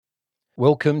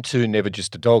Welcome to Never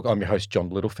Just a Dog. I'm your host, John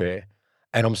Littlefair,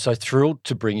 and I'm so thrilled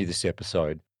to bring you this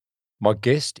episode. My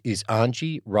guest is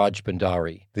Anji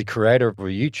Rajbhandari, the creator of a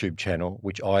YouTube channel,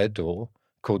 which I adore,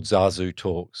 called Zazu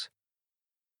Talks.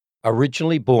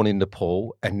 Originally born in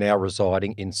Nepal and now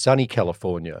residing in sunny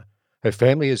California, her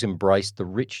family has embraced the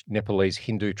rich Nepalese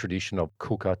Hindu tradition of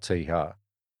Kukur Tihar,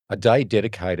 a day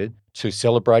dedicated to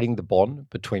celebrating the bond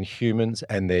between humans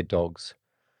and their dogs.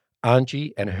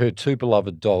 Anji and her two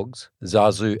beloved dogs,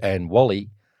 Zazu and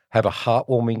Wally, have a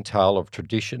heartwarming tale of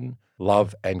tradition,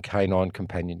 love, and canine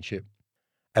companionship.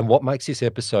 And what makes this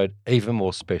episode even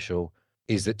more special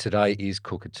is that today is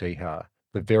Kukur Tihar,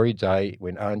 the very day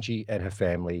when Anji and her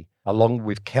family, along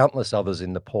with countless others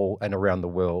in Nepal and around the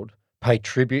world, pay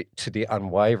tribute to the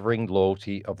unwavering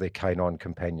loyalty of their canine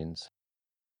companions.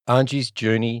 Anji's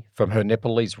journey from her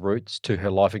Nepalese roots to her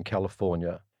life in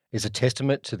California is a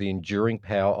testament to the enduring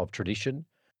power of tradition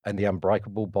and the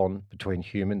unbreakable bond between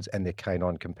humans and their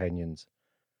canine companions.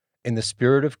 In the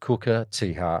spirit of Kukur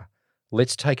Tihar,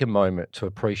 let's take a moment to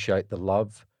appreciate the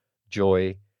love,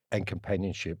 joy, and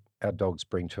companionship our dogs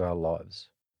bring to our lives.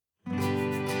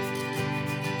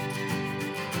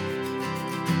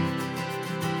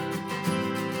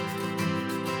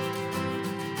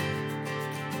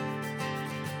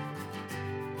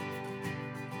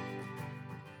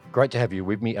 Great to have you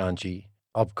with me, Anji.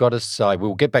 I've got to say,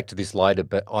 we'll get back to this later,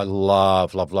 but I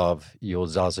love your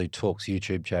Zazu Talks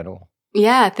YouTube channel.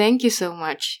 Yeah, thank you so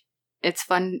much. It's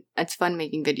fun. It's fun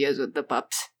making videos with the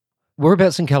pups.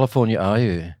 Whereabouts in California are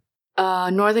you?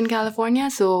 Northern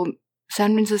California. So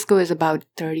San Francisco is about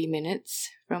 30 minutes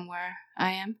from where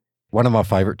I am. One of my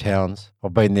favorite towns.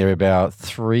 I've been there about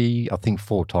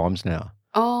 4 times now.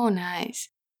 Oh, nice.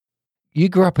 You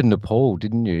grew up in Nepal,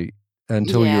 didn't you?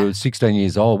 Until you were 16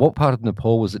 years old. What part of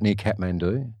Nepal was it near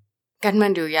Kathmandu?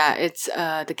 Kathmandu, yeah. It's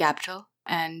the capital.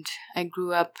 And I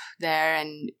grew up there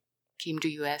and came to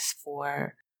US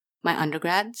for my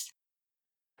undergrads.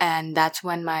 And that's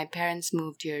when my parents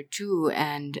moved here too.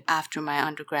 And after my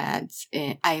undergrads,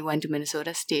 I went to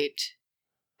Minnesota State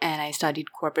and I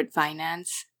studied corporate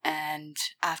finance. And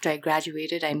after I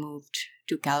graduated, I moved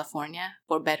to California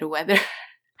for better weather.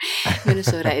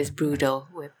 Minnesota is brutal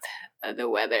with the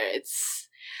weather. It's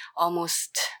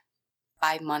almost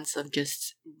 5 months of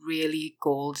just really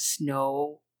cold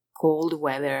snow, cold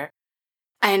weather.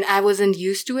 And I wasn't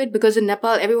used to it because in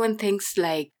Nepal, everyone thinks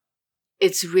like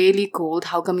it's really cold.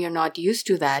 How come you're not used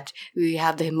to that? We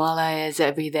have the Himalayas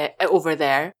over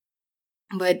there.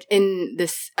 But in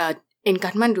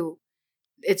Kathmandu,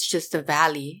 it's just a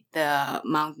valley. The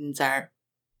mountains are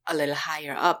a little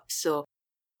higher up. So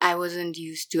I wasn't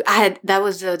used to. That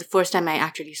was the first time I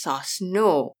actually saw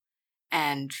snow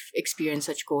and experienced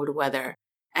such cold weather.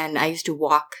 And I used to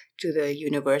walk to the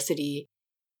university,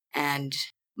 and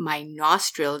my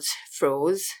nostrils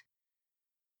froze,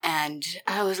 and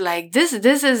I was like, "This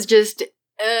is just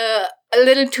a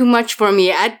little too much for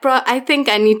me. I think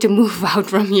I need to move out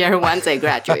from here once I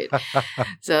graduate."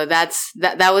 So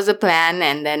that was a plan,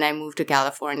 and then I moved to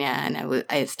California, and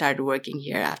I started working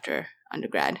here after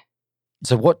undergrad.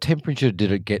 So what temperature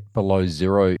did it get below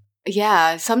zero?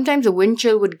 Yeah, sometimes the wind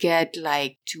chill would get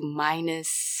like to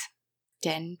minus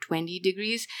 10, 20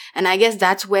 degrees. And I guess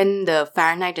that's when the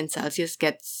Fahrenheit and Celsius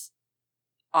gets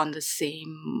on the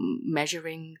same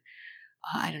measuring.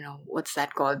 I don't know what's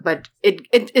that called, but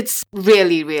it's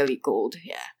really, really cold.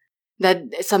 Yeah,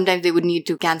 that sometimes they would need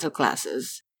to cancel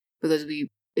classes because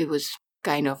it was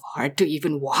kind of hard to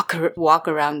even walk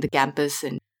around the campus.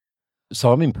 And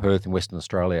so I'm in Perth in Western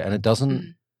Australia, and it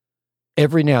doesn't,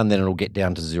 every now and then it'll get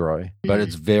down to zero, but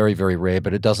it's very, very rare,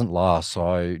 but it doesn't last.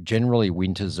 So generally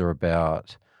winters are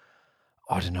about,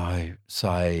 I don't know,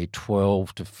 say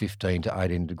 12 to 15 to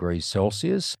 18 degrees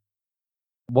Celsius.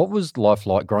 What was life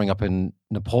like growing up in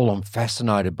Nepal? I'm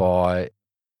fascinated by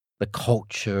the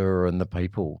culture and the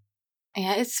people.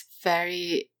 Yeah, it's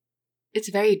very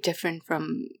different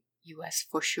from US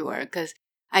for sure, because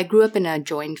I grew up in a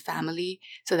joint family.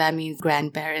 So that means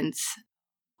grandparents,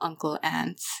 uncle,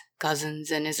 aunts, cousins,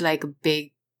 and it's like a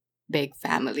big, big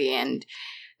family. And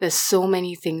there's so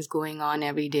many things going on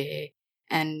every day.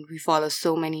 And we follow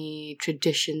so many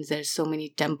traditions. There's so many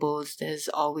temples. There's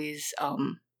always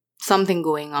something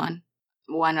going on,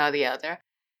 one or the other.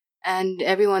 And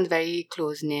everyone's very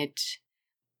close-knit,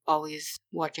 always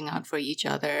watching out for each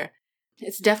other.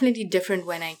 It's definitely different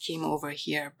when I came over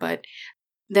here, but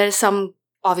there's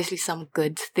obviously some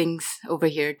good things over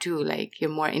here too. Like you're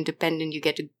more independent, you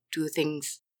get to do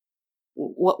things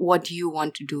what do you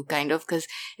want to do, kind of. Because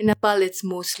in Nepal, it's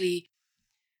mostly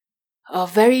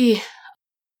very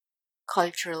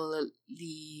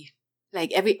culturally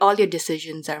like all your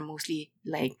decisions are mostly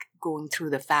like going through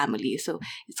the family. So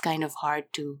it's kind of hard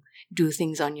to do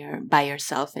things by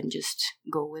yourself and just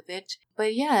go with it.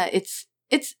 But yeah, it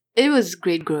was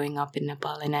great growing up in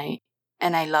Nepal,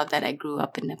 and I love that I grew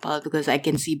up in Nepal because I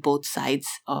can see both sides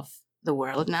of the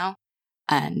world now.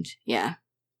 And yeah,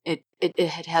 it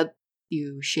had helped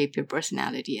you shape your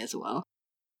personality as well.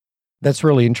 That's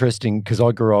really interesting because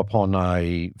I grew up on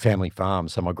a family farm.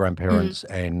 So my Mm. grandparents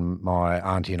and my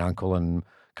auntie and uncle and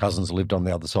cousins lived on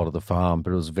the other side of the farm,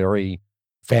 but it was very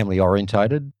family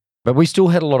orientated. But we still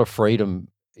had a lot of freedom,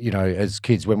 as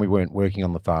kids when we weren't working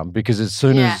on the farm, because as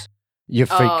soon Yeah. as your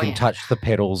feet Oh, can yeah. touch the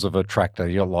pedals of a tractor,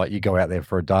 you go out there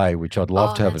for a day, which I'd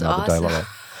love Oh, to have that's another day like awesome.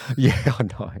 that. Yeah, I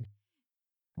know.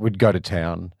 We'd go to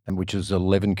town, which is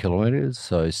 11 kilometres,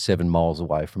 so 7 miles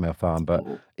away from our farm. But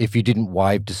Ooh. if you didn't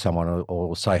wave to someone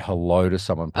or say hello to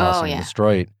someone Oh, passing in the yeah.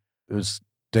 street, it was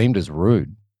deemed as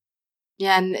rude.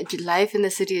 Yeah, and life in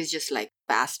the city is just like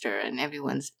faster and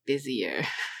everyone's busier.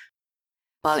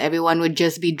 Well, everyone would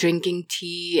just be drinking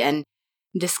tea and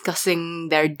discussing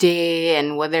their day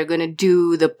and what they're going to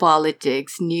do, the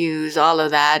politics, news, all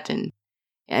of that. And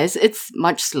yeah, it's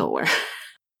much slower.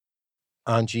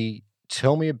 Anji,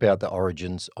 tell me about the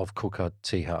origins of Kukur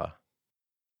Tihar.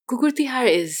 Kukur Tihar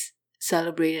is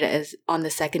celebrated as on the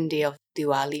second day of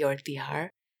Diwali or Tihar.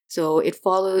 So it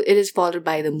is followed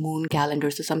by the moon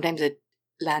calendar. So sometimes it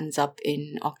lands up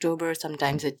in October,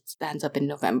 sometimes it lands up in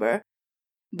November.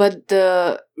 But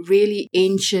the really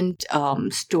ancient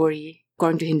story,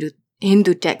 according to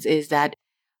Hindu texts, is that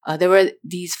there were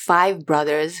these 5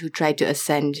 brothers who tried to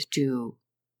ascend to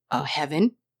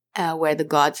heaven, where the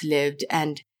gods lived.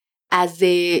 And as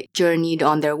they journeyed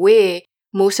on their way,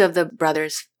 most of the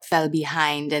brothers fell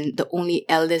behind, and the only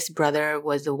eldest brother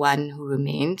was the one who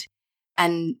remained.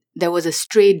 And there was a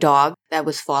stray dog that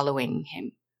was following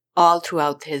him all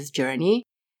throughout his journey.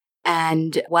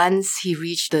 And once he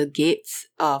reached the gates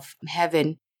of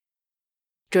heaven,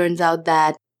 turns out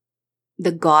that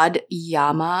the god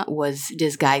Yama was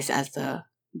disguised as the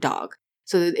dog.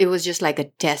 So it was just like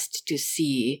a test to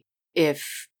see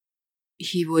if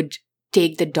he would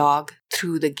take the dog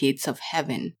through the gates of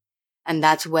heaven. And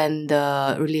that's when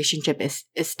the relationship is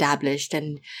established,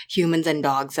 and humans and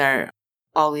dogs are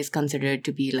always considered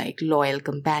to be like loyal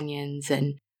companions.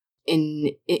 And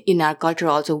in our culture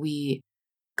also, we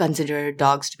consider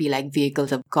dogs to be like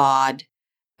vehicles of God.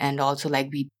 And also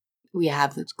like we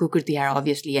have Kukur Tihar,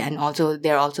 obviously, and also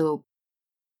they're also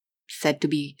said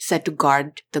to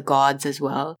guard the gods as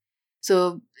well.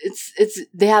 So it's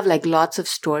they have like lots of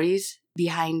stories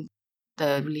behind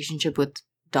the relationship with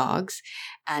dogs.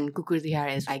 And Kukur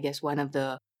Tihar is, I guess, one of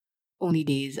the only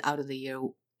days out of the year,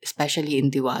 especially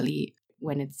in Diwali,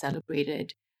 when it's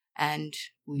celebrated. And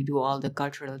we do all the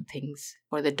cultural things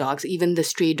for the dogs, even the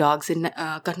stray dogs in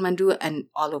Kathmandu and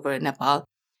all over Nepal.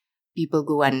 People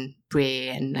go and pray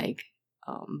and like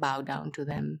bow down to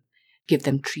them, give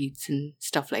them treats and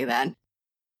stuff like that.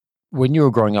 When you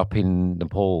were growing up in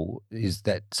Nepal, is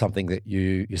that something that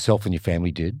you yourself and your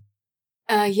family did?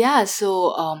 Yeah,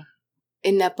 so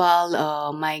in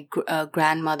Nepal, my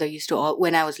grandmother used to,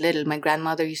 when I was little, my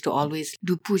grandmother used to always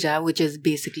do puja, which is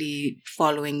basically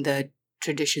following the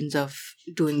traditions of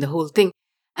doing the whole thing.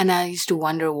 And I used to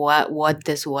wonder what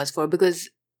this was for, because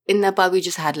in Nepal, we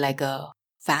just had like a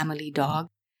family dog.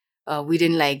 We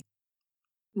didn't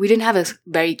have a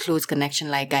very close connection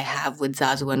like I have with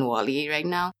Zazu and Wally right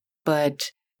now.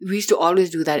 But we used to always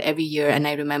do that every year. And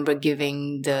I remember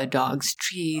giving the dogs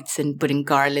treats and putting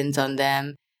garlands on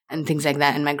them and things like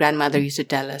that. And my grandmother used to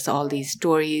tell us all these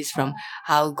stories from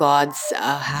how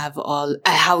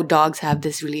how dogs have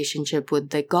this relationship with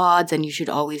the gods, and you should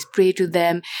always pray to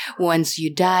them. Once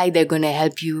you die, they're going to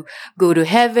help you go to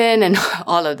heaven and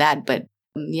all of that. But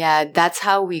yeah, that's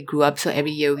how we grew up. So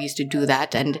every year we used to do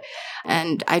that.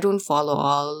 And I don't follow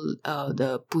all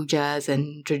the pujas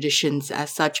and traditions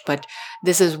as such, but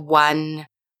this is one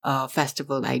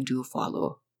festival I do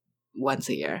follow once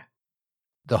a year.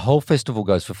 The whole festival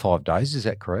goes for 5 days, is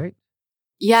that correct?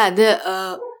 Yeah,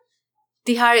 the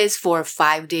Tihar is for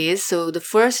 5 days. So the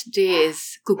first day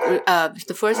is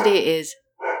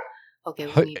okay.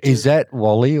 We need to. Is that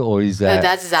Wally or is No, that?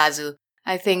 that's Zazu.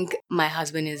 I think my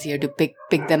husband is here to pick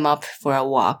them up for a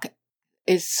walk.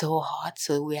 It's so hot,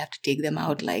 so we have to take them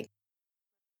out like.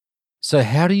 So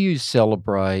how do you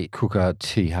celebrate Kukur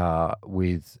Tihar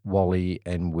with Wally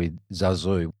and with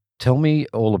Zazu? Tell me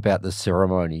all about the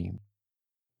ceremony.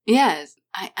 Yes,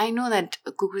 I know that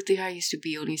Kukur Tihar used to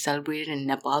be only celebrated in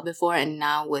Nepal before, and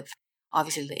now with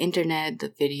obviously the internet, the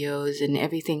videos, and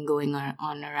everything going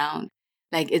on around,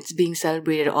 like it's being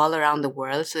celebrated all around the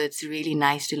world. So it's really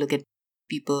nice to look at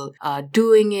people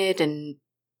doing it and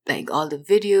like all the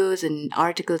videos and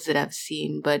articles that I've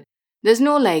seen, but there's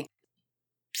no like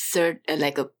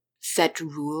a set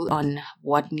rule on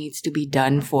what needs to be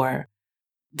done for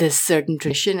this certain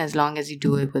tradition. As long as you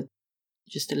do it with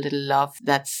just a little love,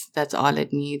 that's all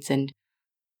it needs. And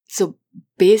so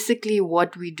basically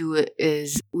what we do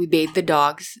is we bathe the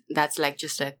dogs. That's like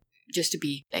just to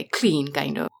be like clean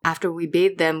kind of. After we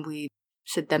bathe them, we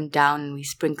sit them down and we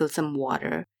sprinkle some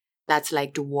water. That's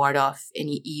like to ward off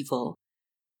any evil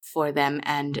for them.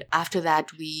 And after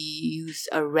that, we use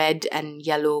a red and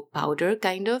yellow powder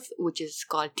kind of, which is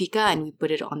called tika, and we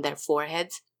put it on their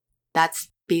foreheads. That's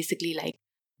basically like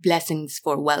blessings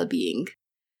for well-being.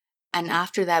 And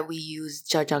after that, we use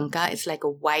jajanka. It's like a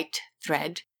white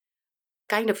thread,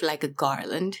 kind of like a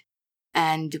garland.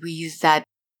 And we use that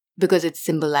because it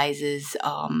symbolizes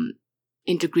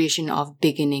integration of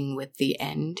beginning with the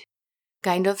end,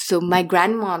 kind of. So my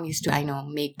grandmom used to,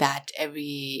 make that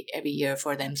every year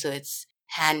for them. So it's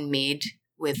handmade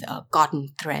with cotton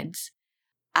threads.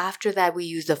 After that, we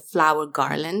use the flower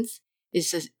garlands.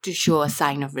 It's just to show a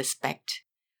sign of respect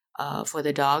for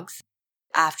the dogs.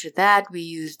 After that, we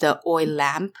use the oil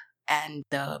lamp and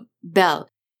the bell.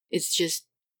 It's just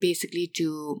basically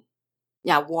to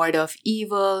ward off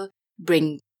evil,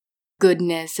 bring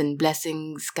goodness and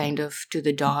blessings kind of to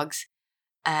the dogs.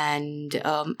 And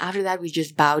after that, we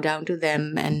just bow down to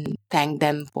them and thank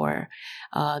them for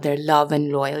their love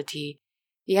and loyalty.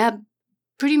 Yeah,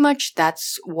 pretty much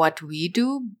that's what we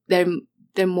do.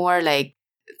 They're more like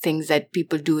things that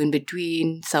people do in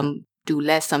between. Some do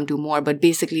less, some do more. But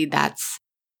basically, that's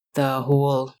the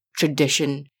whole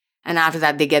tradition. And after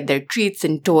that, they get their treats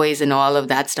and toys and all of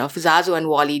that stuff. Zazu and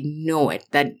Wally know it,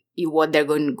 that what they're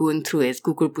going through is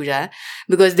Kukur Puja,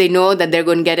 because they know that they're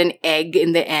going to get an egg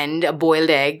in the end, a boiled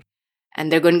egg,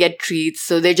 and they're going to get treats.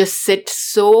 So they just sit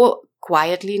so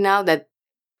quietly now that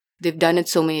they've done it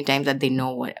so many times that they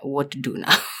know what to do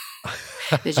now.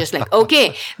 They're just like,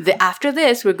 okay, after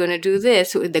this, we're going to do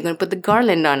this. They're going to put the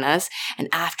garland on us. And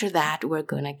after that, we're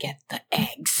going to get the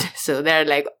eggs. So they're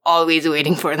like always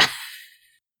waiting for that.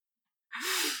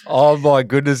 Oh my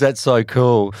goodness, that's so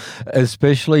cool.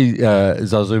 Especially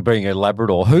Zazu being a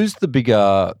Labrador. Who's the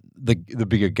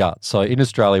bigger guts? So in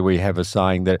Australia, we have a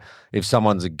saying that if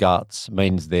someone's a guts,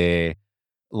 means they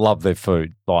love their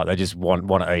food, like they just want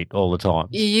to eat all the time.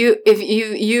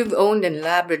 You've owned a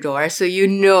Labrador, so you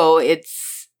know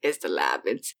it's the lab.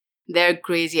 They're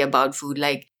crazy about food.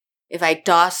 Like if I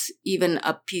toss even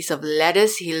a piece of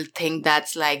lettuce, he'll think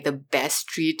that's like the best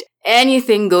treat.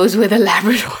 Anything goes with a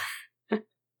Labrador.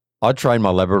 I trained my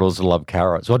Labradors to love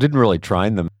carrots. Well, I didn't really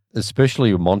train them,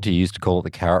 especially Monty used to call it the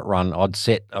carrot run. I'd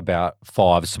set about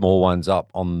 5 small ones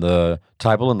up on the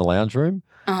table in the lounge room,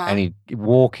 and he'd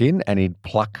walk in and he'd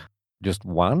pluck just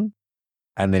one,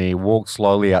 and then he'd walk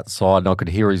slowly outside and I could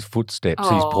hear his footsteps,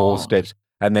 his paw steps,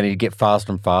 and then he'd get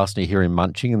faster and faster and you hear him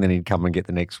munching, and then he'd come and get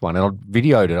the next one. And I'd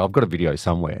videoed it. I've got a video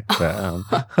somewhere. But,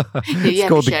 you have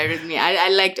to share it with me. I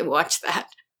like to watch that.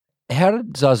 How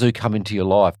did Zazu come into your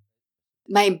life?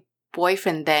 My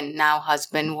boyfriend then, now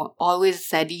husband, always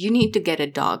said, you need to get a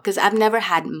dog, because I've never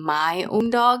had my own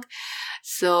dog.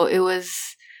 So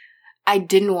I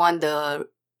didn't want the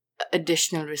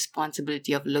additional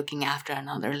responsibility of looking after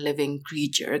another living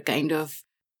creature kind of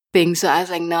thing. So I was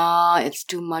like, no, it's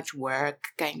too much work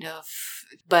kind of.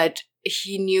 But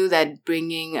he knew that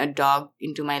bringing a dog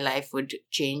into my life would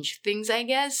change things, I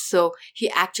guess. So he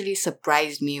actually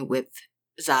surprised me with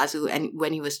Zazu. And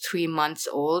when he was 3 months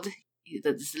old,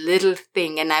 this little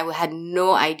thing, and I had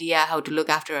no idea how to look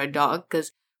after a dog,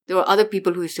 because there were other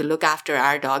people who used to look after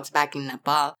our dogs back in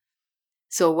Nepal.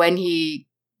 So when he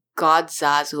got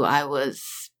Zazu,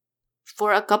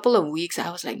 for a couple of weeks,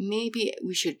 I was like, maybe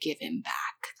we should give him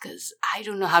back, because I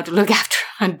don't know how to look after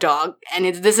a dog, and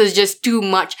this is just too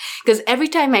much. Because every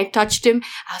time I touched him,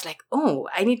 I was like, oh,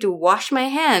 I need to wash my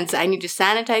hands. I need to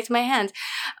sanitize my hands.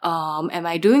 Am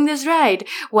I doing this right?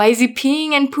 Why is he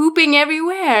peeing and pooping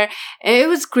everywhere? It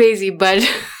was crazy, but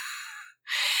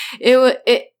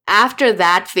after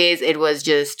that phase, it was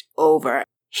just over.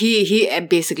 He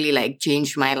basically like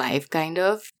changed my life kind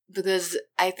of, because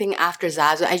I think after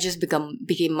Zazu, I just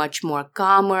became much more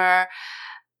calmer.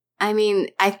 I mean,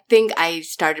 I think I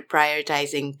started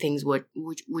prioritizing things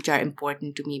which are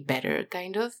important to me better,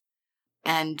 kind of.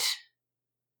 And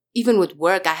even with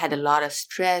work, I had a lot of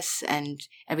stress, and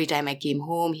every time I came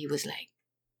home, he was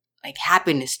like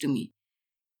happiness to me.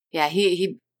 Yeah,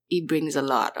 he brings a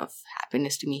lot of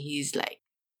happiness to me. He's like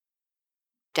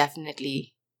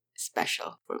definitely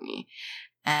special for me.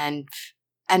 And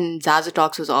Zazu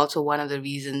Talks was also one of the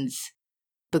reasons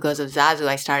because of Zazu,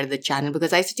 I started the channel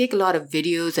because I used to take a lot of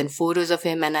videos and photos of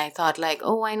him. And I thought like,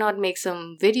 oh, why not make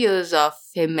some videos of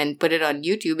him and put it on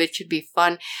YouTube? It should be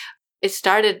fun. It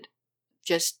started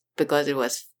just because it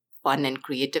was fun and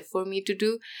creative for me to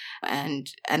do. And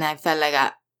I felt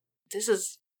like this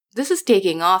is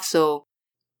taking off. So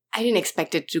I didn't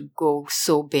expect it to go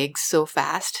so big so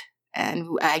fast. And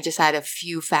I just had a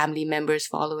few family members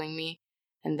following me.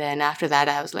 And then after that,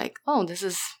 I was like, oh, this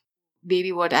is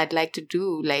maybe what I'd like to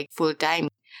do, like full time.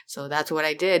 So that's what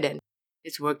I did. And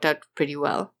it's worked out pretty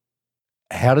well.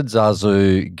 How did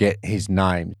Zazu get his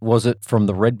name? Was it from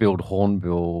the red-billed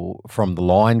hornbill from The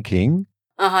Lion King?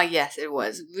 Yes, it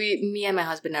was. Me and my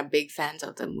husband are big fans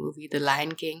of the movie, The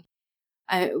Lion King.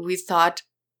 We thought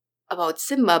about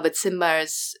Simba, but Simba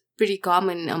is pretty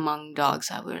common among dogs.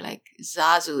 So we were like,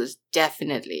 Zazu is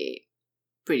definitely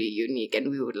pretty unique and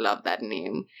we would love that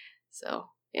name. So,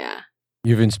 yeah.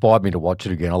 You've inspired me to watch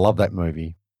it again. I love that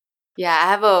movie. Yeah, I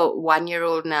have a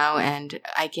 1-year-old now and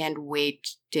I can't wait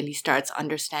till he starts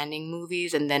understanding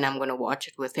movies and then I'm going to watch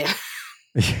it with him.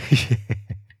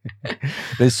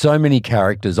 There's so many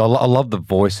characters. I love the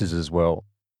voices as well.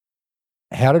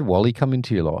 How did Wally come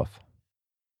into your life?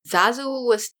 Zazu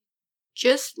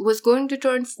was going to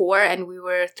turn 4 and we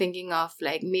were thinking of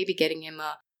like maybe getting him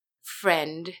a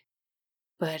friend.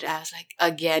 But I was like,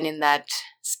 again, in that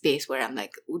space where I'm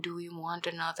like, do we want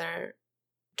another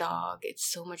dog? It's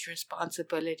so much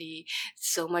responsibility,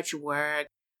 so much work.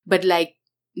 But like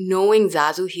knowing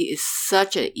Zazu, he is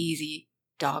such an easy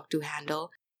dog to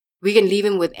handle. We can leave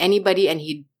him with anybody and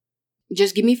he'd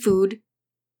just give me food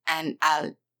and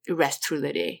I'll rest through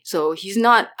the day. So it's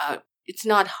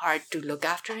not hard to look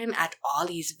after him at all.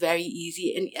 He's very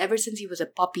easy. And ever since he was a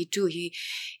puppy too,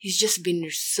 he's just been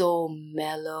so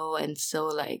mellow and so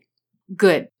like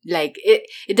good. Like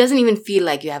it doesn't even feel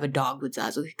like you have a dog with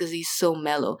Zazu because he's so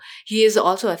mellow. He is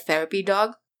also a therapy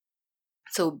dog.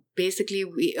 So basically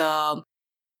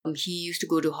he used to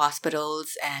go to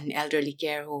hospitals and elderly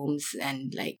care homes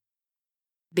and like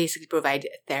basically provide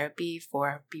therapy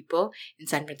for people in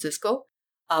San Francisco.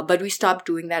 But we stopped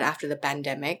doing that after the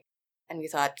pandemic. And we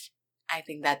thought, I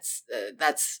think that's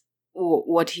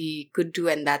what he could do,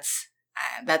 and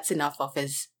that's enough of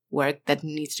his work that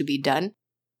needs to be done.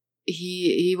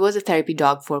 He was a therapy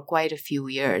dog for quite a few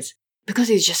years because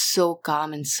he's just so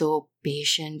calm and so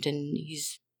patient, and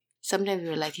sometimes we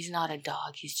were like, he's not a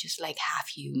dog, he's just like half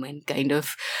human kind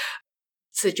of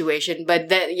situation. But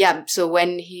then, yeah, so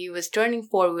when he was turning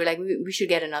 4, we were like, we should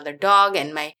get another dog,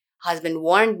 and my husband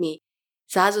warned me,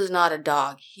 Zazu's not a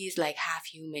dog. He's like half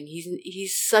human.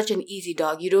 He's such an easy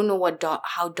dog. You don't know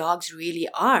how dogs really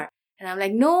are. And I'm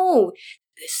like, no.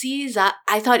 See,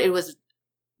 I thought it was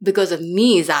because of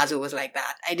me Zazu was like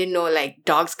that. I didn't know like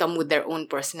dogs come with their own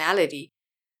personality.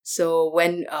 So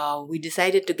when we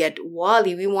decided to get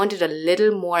Wally, we wanted a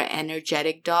little more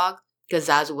energetic dog because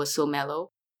Zazu was so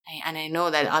mellow. And I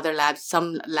know that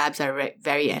some labs are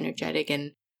very energetic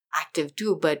and active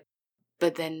too, but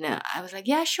then I was like,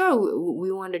 yeah, sure.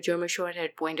 We want a German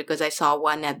Shorthair Pointer because I saw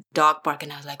one at dog park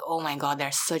and I was like, oh my God,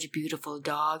 they're such beautiful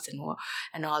dogs and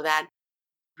all that.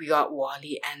 We got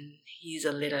Wally and he's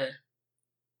a little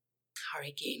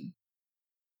hurricane.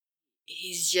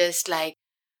 He's just like,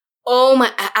 oh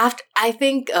my, I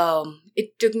think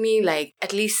it took me like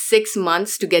at least 6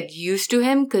 months to get used to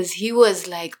him because he was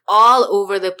like all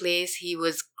over the place. He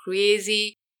was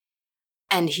crazy.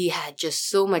 And he had just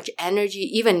so much energy.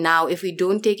 Even now, if we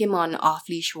don't take him on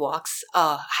off-leash walks,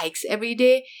 hikes every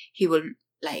day, he will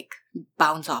like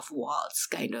bounce off walls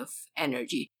kind of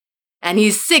energy. And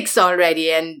he's 6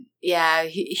 already. And yeah,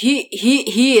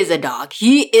 he is a dog.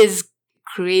 He is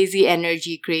crazy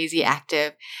energy, crazy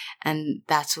active. And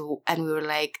and we were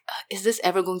like, is this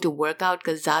ever going to work out?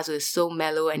 Because Zazu is so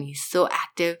mellow and he's so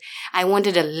active. I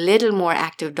wanted a little more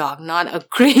active dog, not a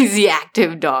crazy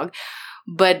active dog.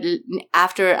 But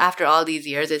after all these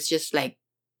years, it's just like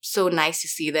so nice to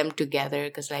see them together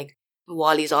because like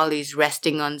Wally's always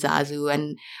resting on Zazu,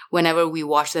 and whenever we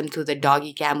watch them through the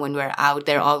doggy cam when we're out,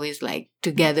 they're always like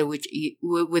together with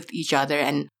each other,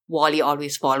 and Wally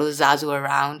always follows Zazu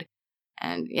around.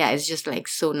 And yeah, it's just like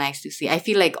so nice to see. I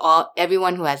feel like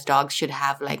everyone who has dogs should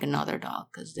have like another dog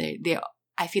because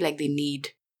I feel like they need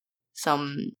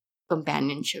some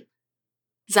companionship.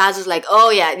 Zazu's like, oh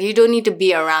yeah, you don't need to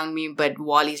be around me. But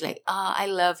Wally's like, I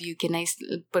love you. Can I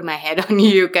put my head on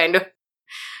you? Kind of.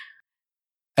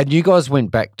 And you guys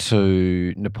went back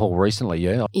to Nepal recently,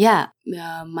 yeah? Yeah.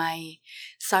 My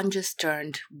son just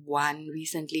turned 1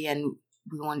 recently and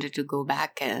we wanted to go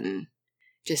back and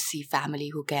just see family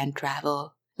who can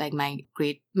travel. Like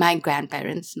my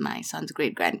grandparents, my son's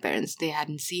great grandparents, they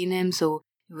hadn't seen him. So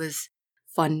it was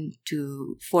fun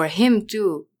for him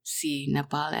to see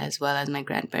Nepal as well as my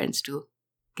grandparents to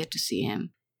get to see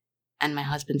him. And my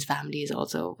husband's family is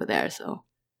also over there. So,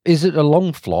 Is it a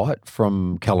long flight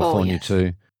from California yes.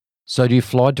 to? So do you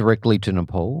fly directly to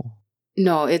Nepal?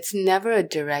 No, it's never a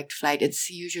direct flight. It's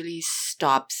usually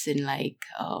stops in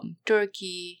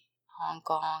Turkey, Hong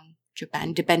Kong,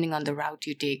 Japan, depending on the route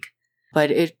you take.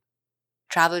 But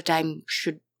travel time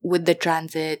with the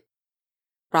transit,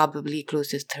 probably close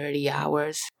to 30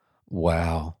 hours.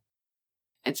 Wow.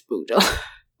 It's brutal.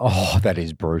 Oh, that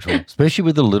is brutal, especially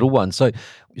with the little one. So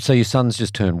your son's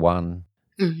just turned 1.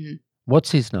 Mm-hmm.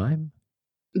 What's his name?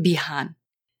 Bihan.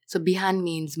 So Bihan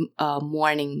means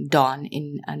morning, dawn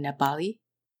in Nepali.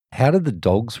 How did the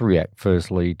dogs react,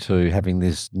 firstly, to having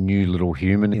this new little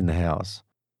human in the house?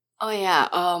 Oh, yeah.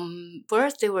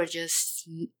 First, they were just...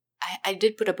 I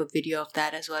did put up a video of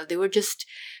that as well. They were just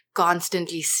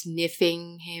constantly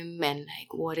sniffing him and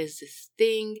like, what is this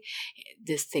thing?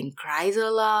 This thing cries a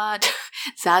lot.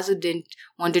 Zazu didn't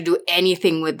want to do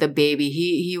anything with the baby.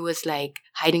 He was like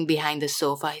hiding behind the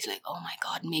sofa. He's like, oh my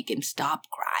God, make him stop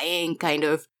crying kind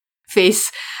of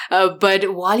face.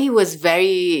 But Wally was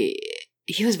very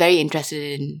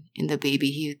interested in the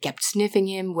baby. He kept sniffing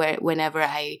him whenever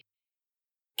I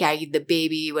carried the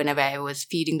baby, whenever I was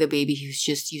feeding the baby. He was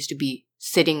just used to be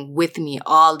sitting with me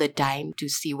all the time to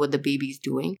see what the baby's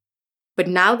doing. But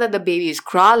now that the baby is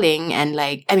crawling and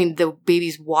the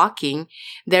baby's walking,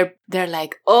 they're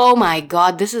like, oh my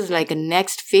God, this is like a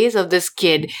next phase of this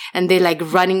kid. And they're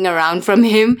like running around from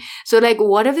him. So like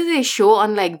whatever they show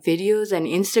on like videos and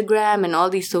Instagram and all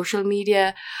these social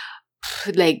media,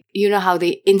 like, you know how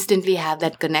they instantly have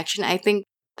that connection. I think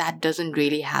that doesn't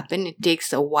really happen. It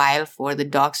takes a while for the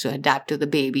dogs to adapt to the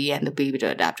baby and the baby to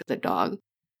adapt to the dog.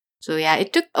 So yeah,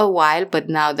 it took a while, but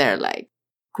now they're like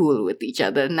cool with each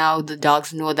other. Now the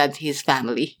dogs know that he's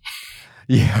family.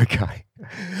 Yeah, okay.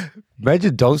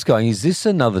 Imagine dogs going, is this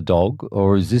another dog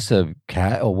or is this a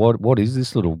cat or what is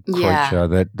this little creature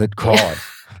that cries?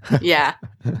 Yeah.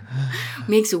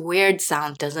 Makes a weird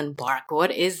sound, doesn't bark.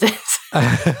 What is this?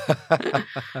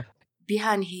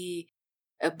 Bihan,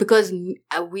 because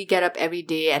we get up every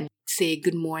day and say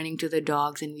good morning to the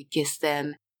dogs and we kiss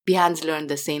them. Bihan's learned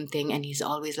the same thing and he's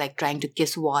always like trying to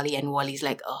kiss Wally and Wally's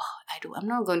like, oh, I'm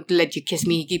not going to let you kiss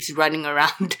me. He keeps running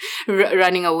around,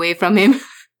 running away from him.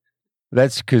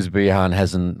 That's because Bihan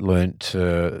hasn't learnt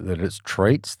that it's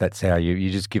treats. That's how you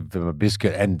just give them a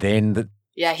biscuit and then...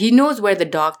 Yeah, he knows where the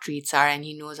dog treats are and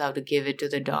he knows how to give it to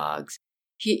the dogs.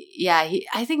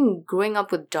 I think growing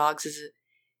up with dogs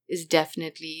is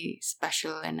definitely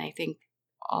special, and I think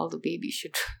all the babies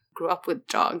should grow up with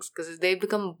dogs because they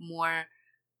become more...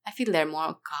 I feel they're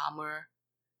more calmer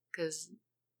because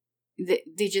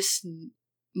they just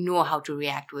know how to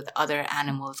react with other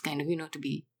animals, kind of, to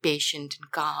be patient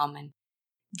and calm and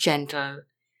gentle.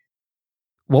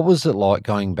 What was it like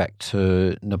going back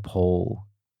to Nepal?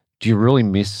 Do you really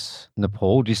miss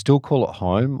Nepal? Do you still call it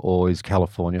home or is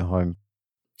California home?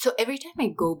 So every time I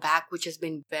go back, which has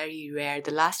been very rare,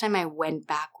 the last time I went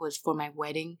back was for my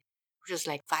wedding, which was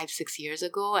like 5-6 years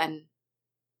ago. And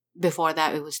before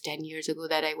that, it was 10 years ago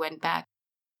that I went back.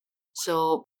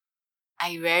 So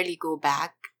I rarely go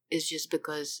back. It's just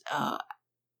because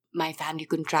my family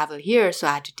couldn't travel here, so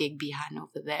I had to take Bihan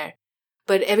over there.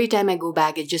 But every time I go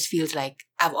back, it just feels like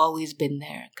I've always been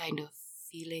there, kind of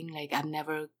feeling like I've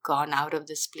never gone out of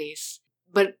this place.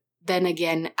 But then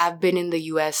again, I've been in the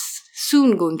US,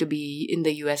 soon going to be in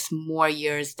the US more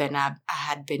years than I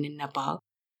had been in Nepal.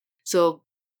 So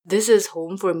this is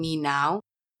home for me now.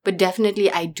 But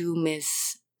definitely I do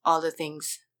miss all the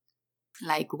things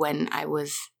like when I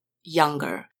was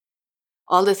younger.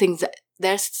 All the things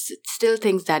there's still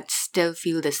things that still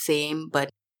feel the same,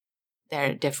 but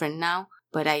they're different now.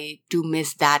 But I do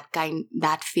miss that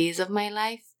phase of my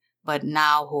life. But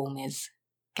now home is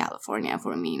California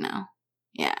for me now.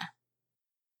 Yeah.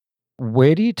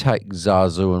 Where do you take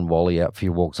Zazu and Wally out for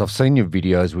your walks? I've seen your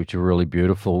videos, which are really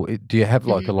beautiful. Do you have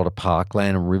like a lot of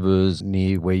parkland and rivers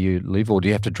near where you live, or do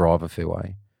you have to drive a fair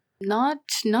way? Not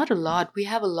a lot. We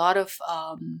have a lot of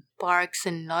parks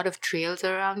and a lot of trails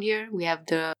around here. We have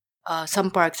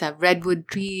some parks have redwood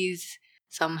trees.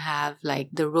 Some have like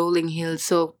the rolling hills.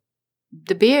 So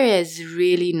the Bay Area is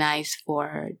really nice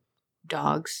for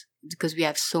dogs because we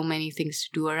have so many things to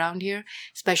do around here,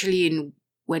 especially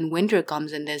when winter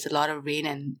comes and there's a lot of rain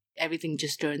and everything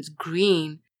just turns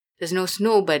green. There's no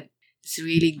snow, but it's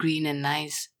really green and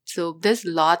nice. So there's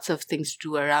lots of things to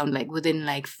do around, like within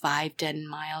like 5-10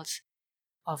 miles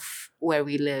of where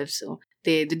we live. So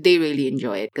they really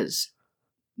enjoy it because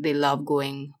they love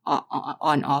going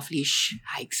on off-leash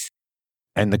hikes.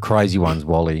 And the crazy one's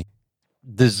Wally.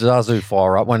 Does Zazu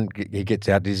fire up when he gets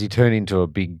out? Does he turn into a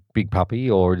big puppy,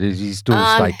 or does he still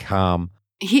stay calm?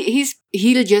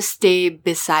 He'll just stay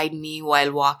beside me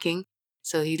while walking,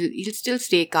 so he'll still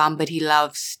stay calm, but he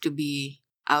loves to be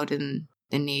out in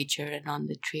the nature and on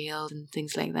the trails and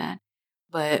things like that.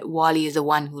 But Wally is the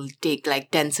one who'll take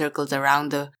like 10 circles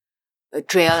around the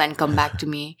trail and come back to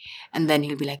me, and then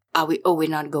he'll be like, we're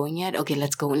not going yet, okay,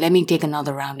 let's go, let me take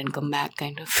another round and come back,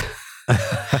 kind of.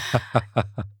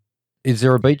 Is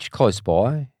there a beach close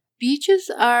by?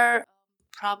 Beaches are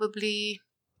probably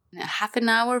half an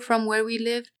hour from where we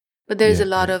live, but there's a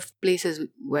lot of places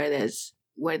where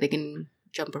they can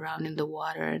jump around in the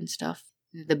water and stuff,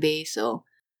 the bay. So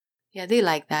yeah, they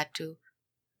like that too.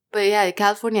 But yeah,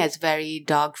 California is very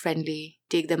dog friendly.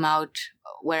 Take them out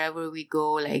wherever we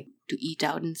go, like to eat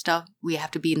out and stuff. We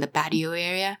have to be in the patio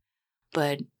area,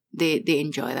 but they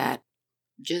enjoy that.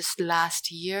 Just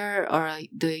last year or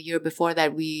the year before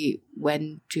that, we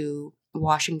went to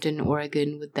Washington,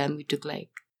 Oregon with them. We took like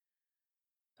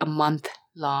a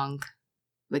month-long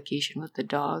vacation with the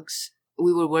dogs.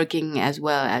 We were working as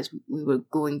well as we were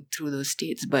going through those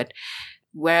states, but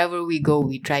wherever we go,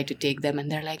 we try to take them,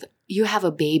 and they're like, you have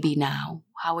a baby now.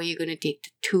 How are you going to take the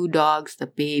 2 dogs, the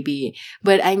baby?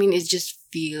 But I mean, it just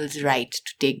feels right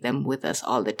to take them with us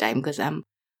all the time, because I'm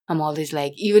always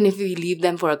like, even if we leave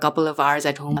them for a couple of hours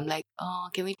at home, I'm like, oh,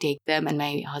 can we take them? And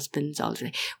my husband's always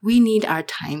like, we need our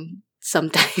time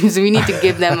sometimes. We need to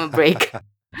give them a break.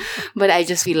 But I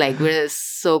just feel like we're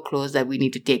so close that we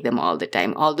need to take them all the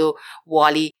time. Although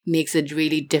Wally makes it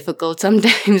really difficult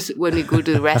sometimes when we go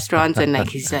to restaurants, and like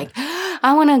he's like,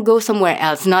 I want to go somewhere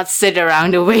else, not sit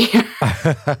around over here.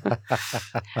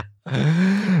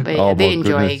 But yeah, they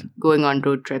enjoy going on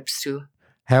road trips too.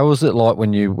 How was it like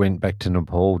when you went back to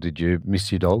Nepal? Did you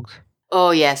miss your dogs?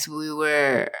 Oh, yes,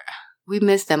 we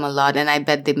missed them a lot, and I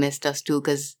bet they missed us too,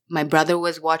 because my brother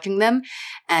was watching them,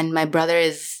 and my brother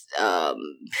is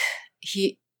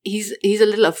he's a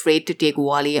little afraid to take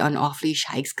Wally on off-leash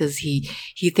hikes, because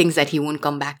he thinks that he won't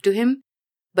come back to him,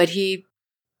 but he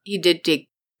did take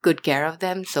good care of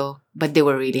them. So, but they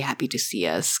were really happy to see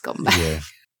us come back. Yeah.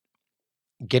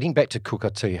 Getting back to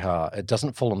Kukur Tihar, it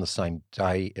doesn't fall on the same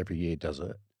day every year, does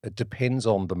it? It depends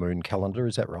on the moon calendar,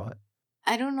 is that right?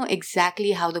 I don't know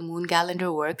exactly how the moon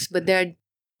calendar works, but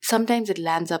sometimes it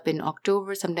lands up in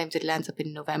October, sometimes it lands up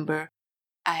in November.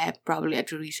 I probably have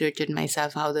to research it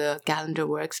myself how the calendar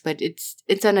works, but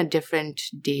it's on a different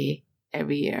day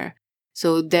every year.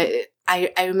 So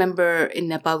I remember in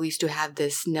Nepal we used to have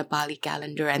this Nepali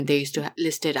calendar, and they used to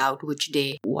list it out which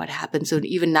day what happened. So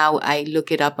even now I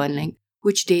look it up on like,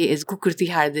 which day is Kukur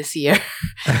Tihar this year?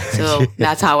 So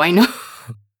that's how I know.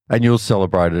 And you'll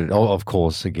celebrate it, of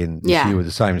course, again this year with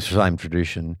the same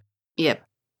tradition. Yep.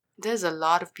 There's a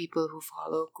lot of people who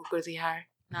follow Kukur Tihar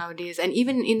nowadays. And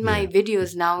even in my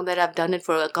videos now that I've done it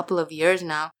for a couple of years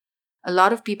now, a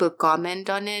lot of people comment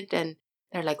on it, and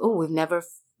they're like, oh, we've never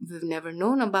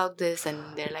known about this.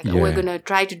 And they're like, oh, we're going to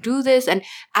try to do this. And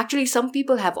actually some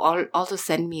people have also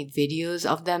sent me videos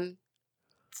of them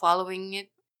following it.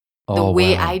 The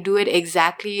way I do it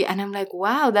exactly. And I'm like,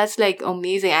 wow, that's like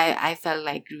amazing. I felt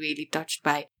like really touched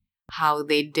by how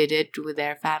they did it with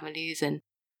their families and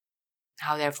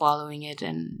how they're following it.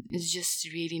 And it's just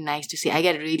really nice to see. I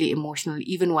get really emotional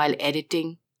even while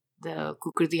editing the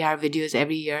Kukur Tihar videos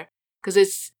every year, because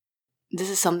this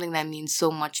is something that means so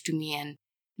much to me. And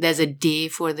there's a day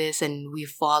for this, and we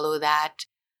follow that.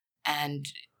 And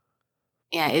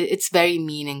yeah, it's very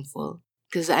meaningful,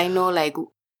 because I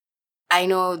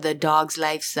know the dogs'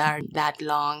 lives are that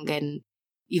long, and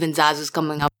even Zazu's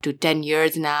coming up to 10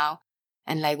 years now.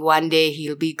 And like one day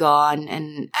he'll be gone.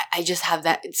 And I just have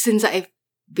that, since I've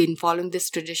been following this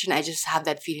tradition, I just have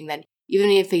that feeling that even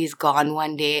if he's gone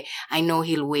one day, I know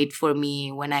he'll wait for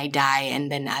me when I die,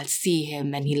 and then I'll see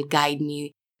him and he'll guide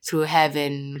me through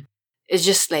heaven. It's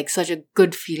just like such a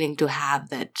good feeling to have,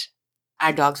 that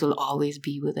our dogs will always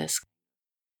be with us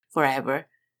forever.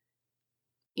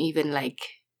 Even like,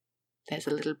 there's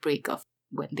a little break of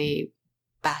when they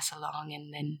pass along,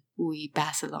 and then we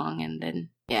pass along, and then,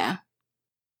 yeah.